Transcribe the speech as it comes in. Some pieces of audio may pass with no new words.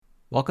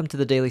Welcome to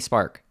the Daily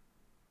Spark.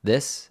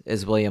 This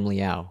is William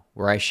Liao,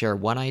 where I share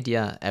one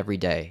idea every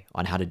day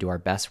on how to do our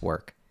best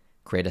work,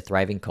 create a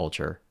thriving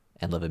culture,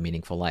 and live a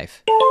meaningful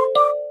life.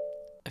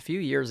 A few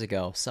years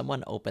ago,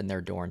 someone opened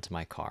their door into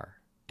my car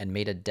and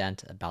made a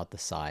dent about the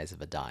size of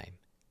a dime.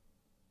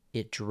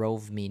 It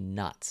drove me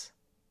nuts.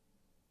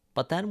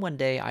 But then one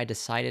day I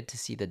decided to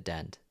see the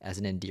dent as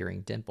an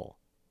endearing dimple,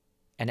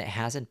 and it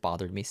hasn't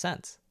bothered me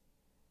since.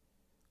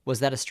 Was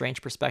that a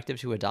strange perspective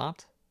to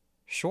adopt?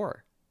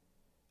 Sure.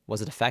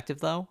 Was it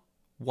effective though?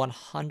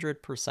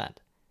 100%.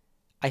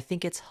 I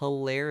think it's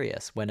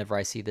hilarious whenever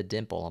I see the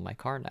dimple on my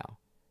car now.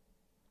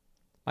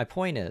 My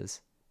point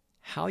is,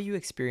 how you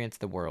experience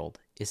the world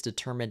is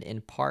determined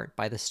in part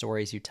by the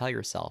stories you tell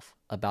yourself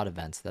about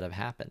events that have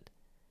happened.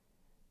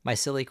 My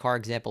silly car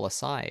example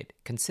aside,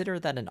 consider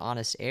that an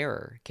honest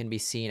error can be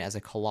seen as a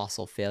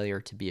colossal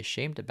failure to be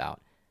ashamed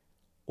about,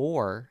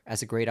 or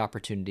as a great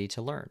opportunity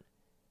to learn.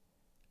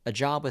 A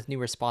job with new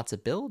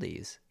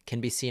responsibilities can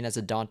be seen as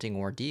a daunting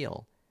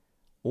ordeal,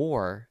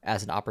 or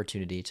as an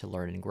opportunity to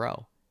learn and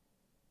grow.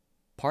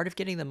 Part of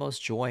getting the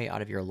most joy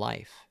out of your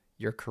life,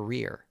 your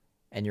career,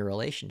 and your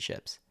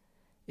relationships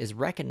is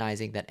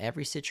recognizing that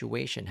every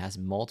situation has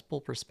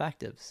multiple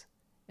perspectives,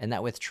 and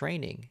that with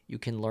training, you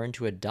can learn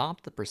to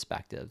adopt the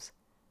perspectives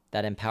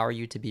that empower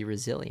you to be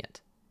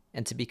resilient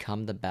and to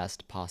become the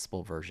best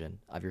possible version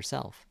of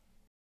yourself.